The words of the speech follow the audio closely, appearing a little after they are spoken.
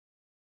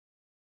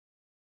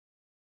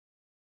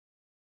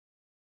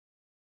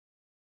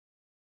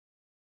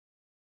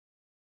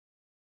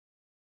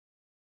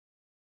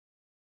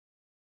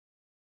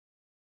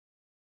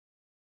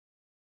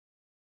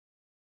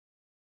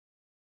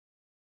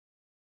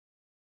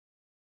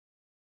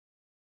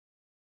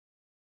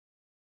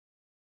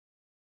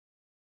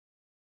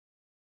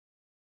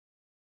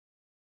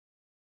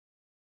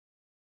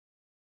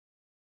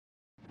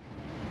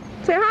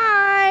Say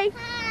hi.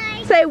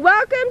 Hi. Say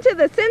welcome to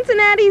the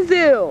Cincinnati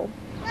Zoo.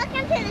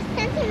 Welcome to the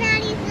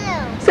Cincinnati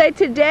Zoo. Say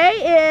today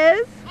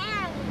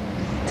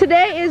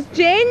is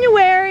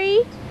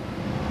January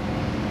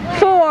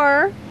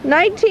 4,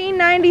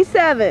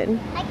 1997.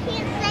 I can't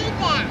say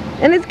that.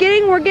 And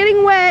we're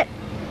getting wet.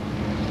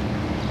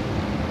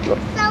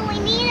 So we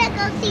need to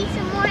go see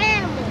some more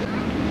animals.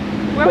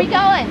 Where are we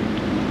going?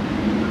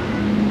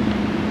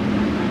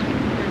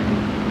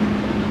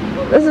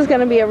 This is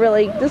gonna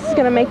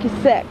make you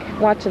sick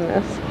watching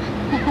this.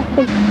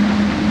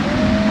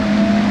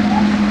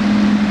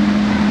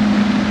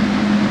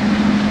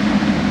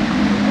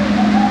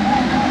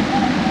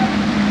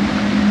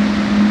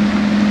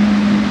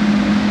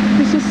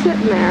 He's just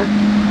sitting there.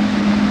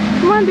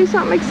 Come on, do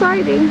something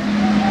exciting.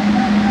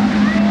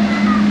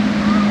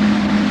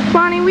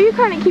 Bonnie, will you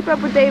kind of keep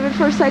up with David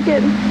for a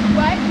second?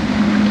 What?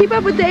 Keep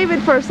up with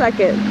David for a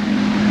second.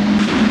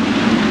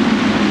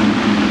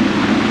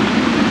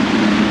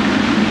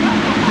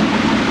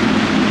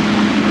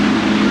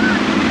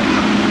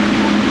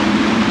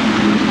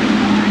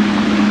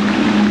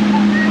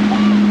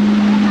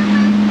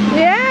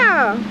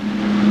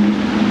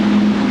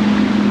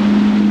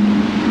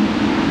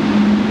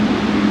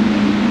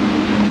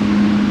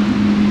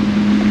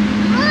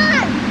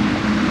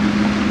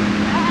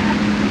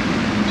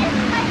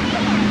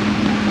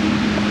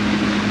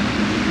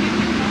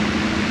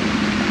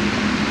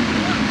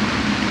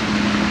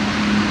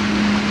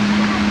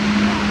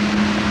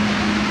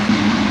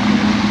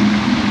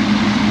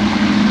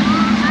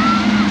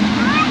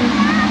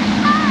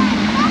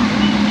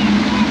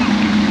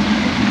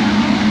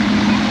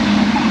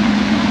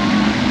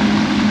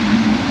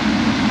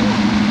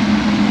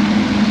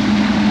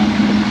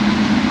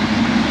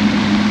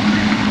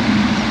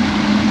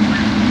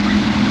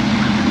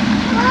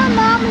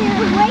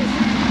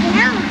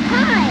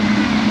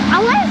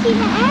 See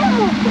the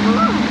animals, come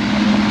on.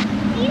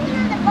 These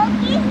are the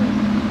monkeys.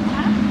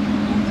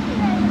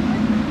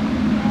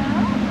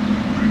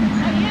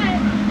 Not yet.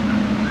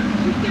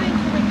 She's getting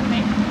some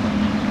information.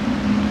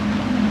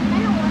 I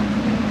don't want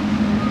to.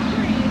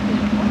 Sure you do.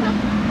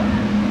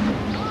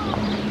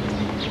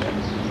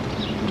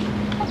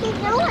 What's he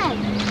doing?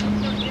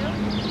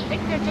 I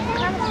think they're just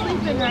kind of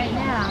sleeping right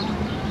now.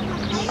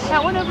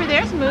 That one over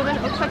there's moving.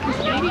 It looks like he's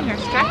eating or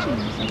stretching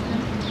or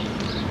something.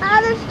 Oh,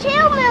 there's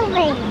two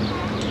moving.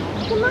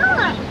 Come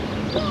on.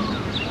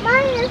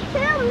 Mommy, there's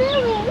two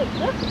moving.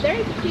 Look, there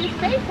you can see his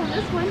face on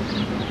this one.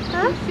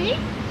 Huh? You see?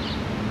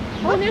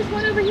 Oh, and there's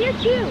one over here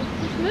too.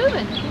 He's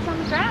moving. He's on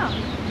the ground.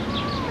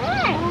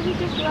 Where? Oh, he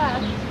just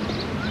left.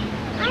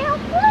 I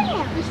don't see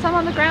him. There's some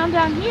on the ground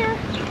down here.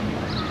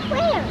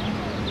 Where?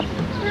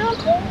 I don't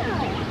see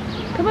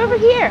him. Come over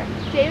here,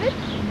 David.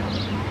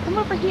 Come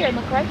over here and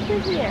look right through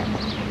here.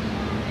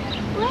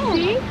 Where?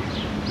 See?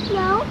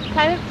 No.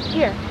 Kind of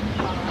here.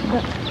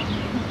 Look.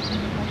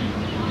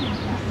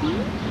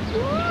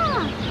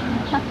 Yeah.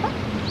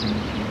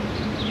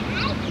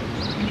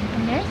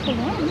 And there's the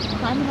one. He's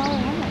climbing all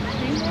around that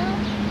tree now.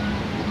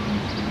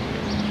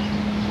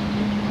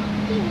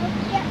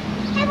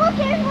 Hey, look,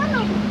 there's one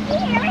over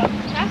here.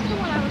 That's the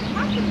one I was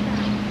talking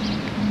about.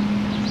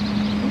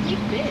 And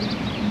he's big.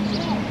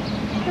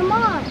 Yeah. Come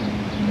on.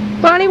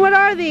 Bonnie, what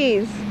are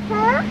these?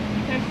 Huh?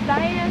 They're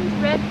Cyan's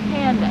red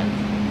pandas.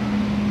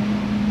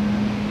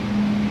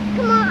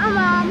 Come on,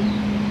 Mom.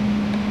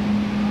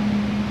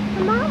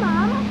 Come on,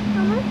 Mom. I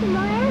want some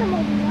more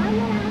animals. Why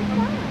not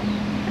outside?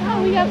 Oh,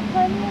 we got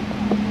plenty of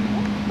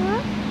Huh?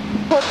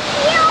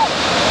 Seal!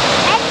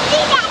 And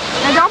see that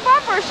seal? And don't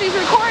bump her, she's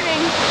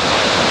recording.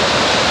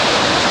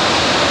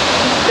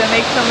 That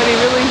makes somebody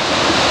really...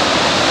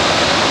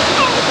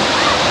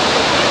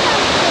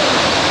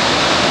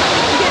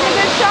 Getting a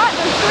good shot.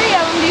 There's three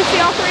of them. Do you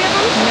see all three of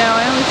them? No,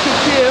 I only see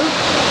two.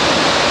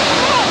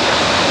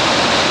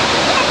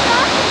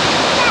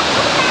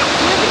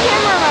 Move the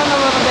camera around a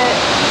little bit.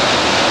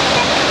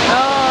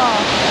 Oh.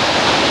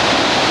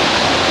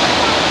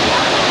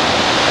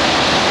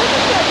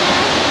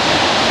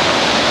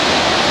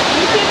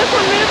 You see this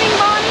one moving,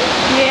 Bonnie?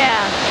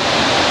 Yeah.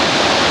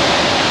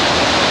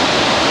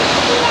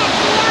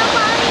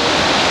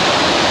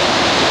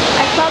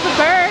 I saw the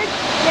bird.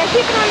 Yeah,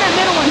 keep it on that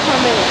middle one for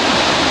a minute.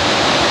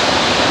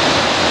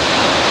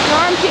 Your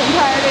arm's getting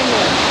tired, isn't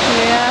it?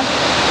 Yeah.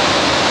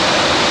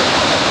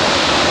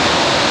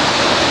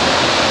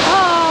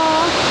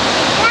 Oh.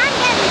 I'm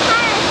getting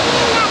tired of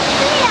seeing that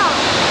seal.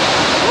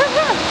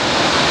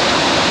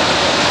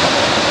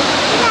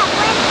 See that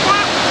red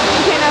back?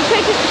 Okay, now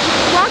take it,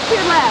 walk to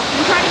your left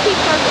and try to keep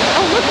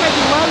focused. Oh, look right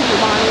below you,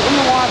 Bonnie, in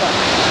the water.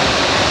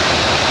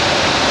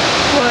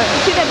 What?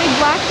 See that big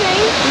black thing?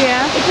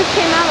 Yeah. It just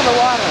came out of the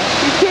water.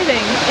 You're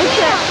kidding. It's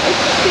a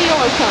seal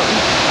or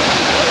something.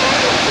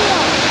 There's a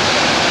seal.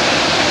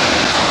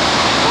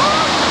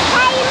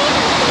 Hey, you mean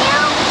the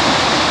seal?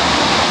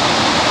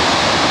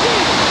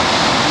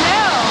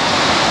 No.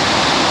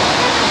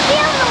 There's a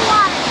seal in the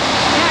water.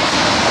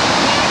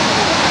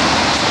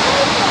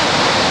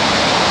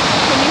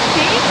 Can you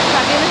see? Am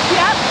I gonna see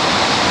up?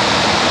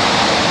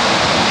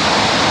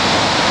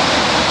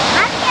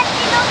 I'm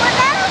getting over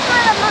there.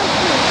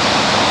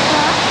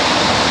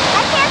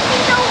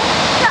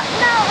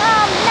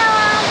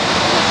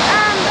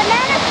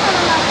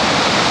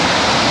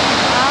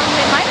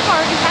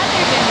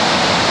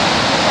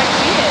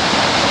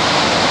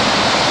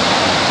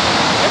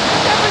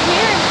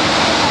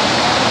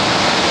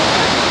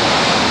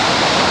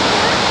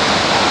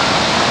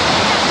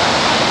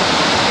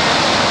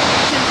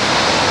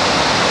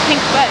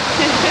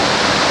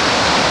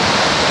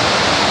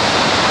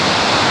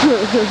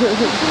 Don't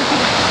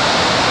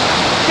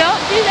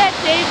do that,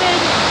 David.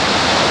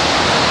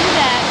 Do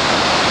that.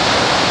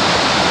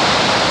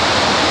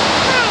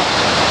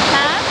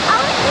 Huh? I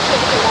want to see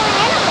some more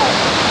animals.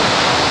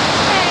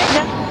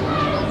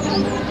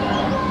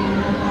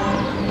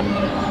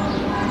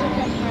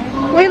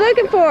 What are you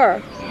looking for?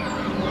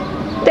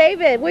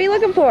 David, what are you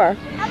looking for?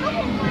 I'm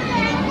looking for the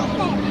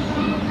elephant.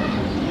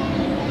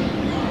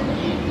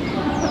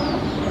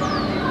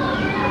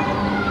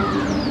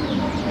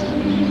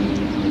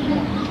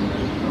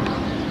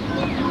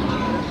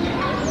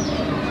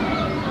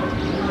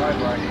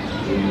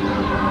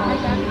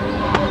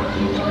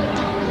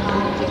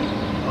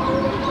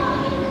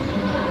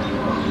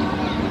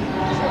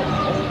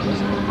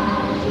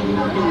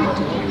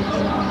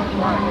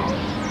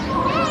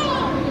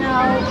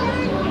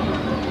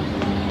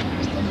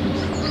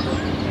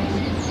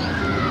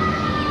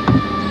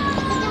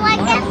 Did you like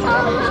that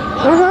song?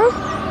 Uh-huh.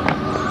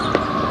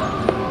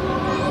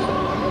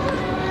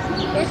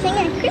 They're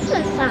singing a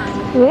Christmas song.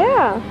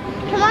 Yeah.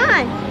 Come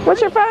on.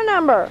 What's your phone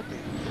number?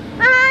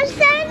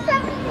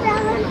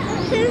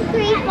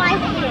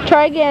 777-2354.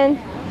 Try again.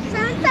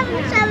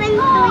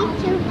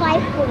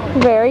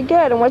 777-3254. Very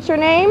good. And what's your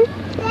name?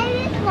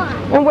 David Swan.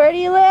 And where do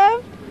you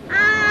live?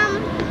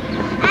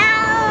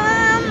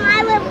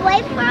 I live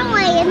way far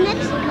away in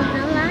Mexico,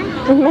 don't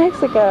I? In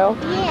Mexico.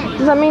 Yes.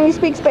 Does that mean you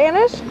speak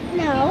Spanish?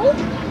 No.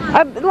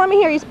 Let me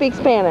hear you speak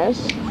Spanish.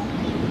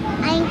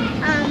 I'm,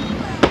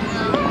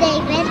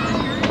 David.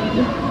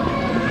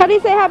 How do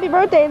you say happy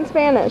birthday in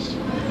Spanish?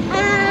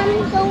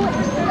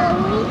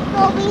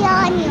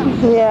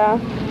 Yeah.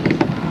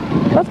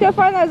 Let's go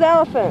find those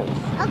elephants.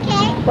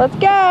 Okay. Let's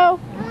go.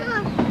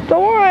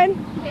 Go on.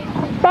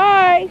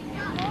 Bye.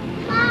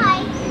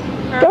 Bye.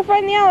 Go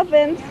find the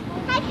elephants.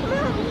 Hey, come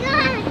on. You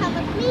don't have to come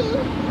with me.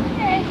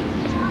 Okay.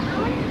 I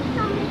want to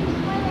come with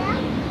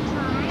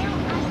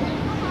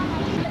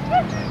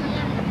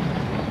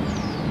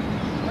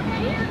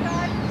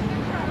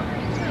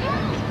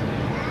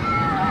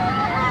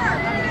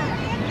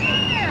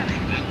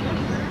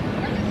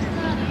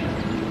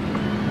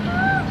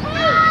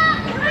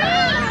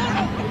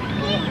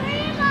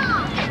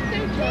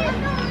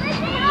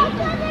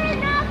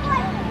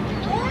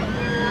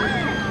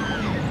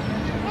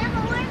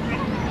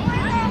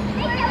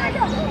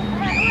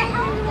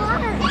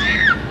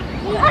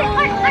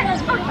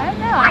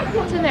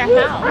What's in their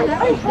house? Look,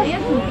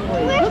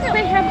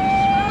 they have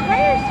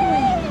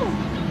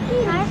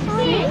tire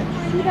swings.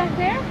 See back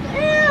there?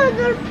 Ew,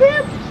 they're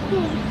poop.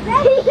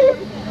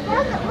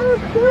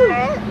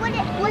 When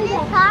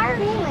it's tire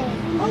swing.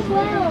 Oh,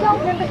 wow.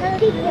 Don't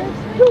keep them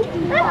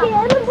pooping. Look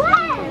at the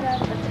tire.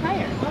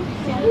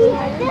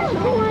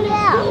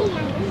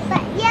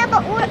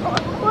 But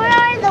where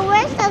are the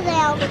rest of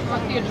them?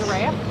 Want to see a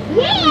giraffe?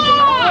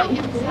 Yeah!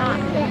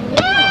 Inside.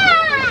 Yeah!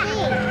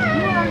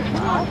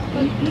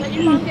 Let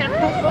your mom get a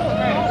close look.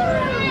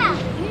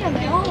 Yeah,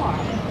 they are.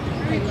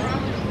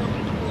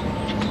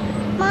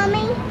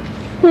 Mommy,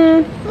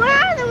 where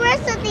are the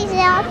rest of these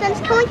elephants?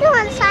 Can we go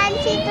inside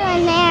and see if they're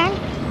in there?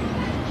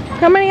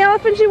 How many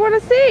elephants you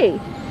want to see?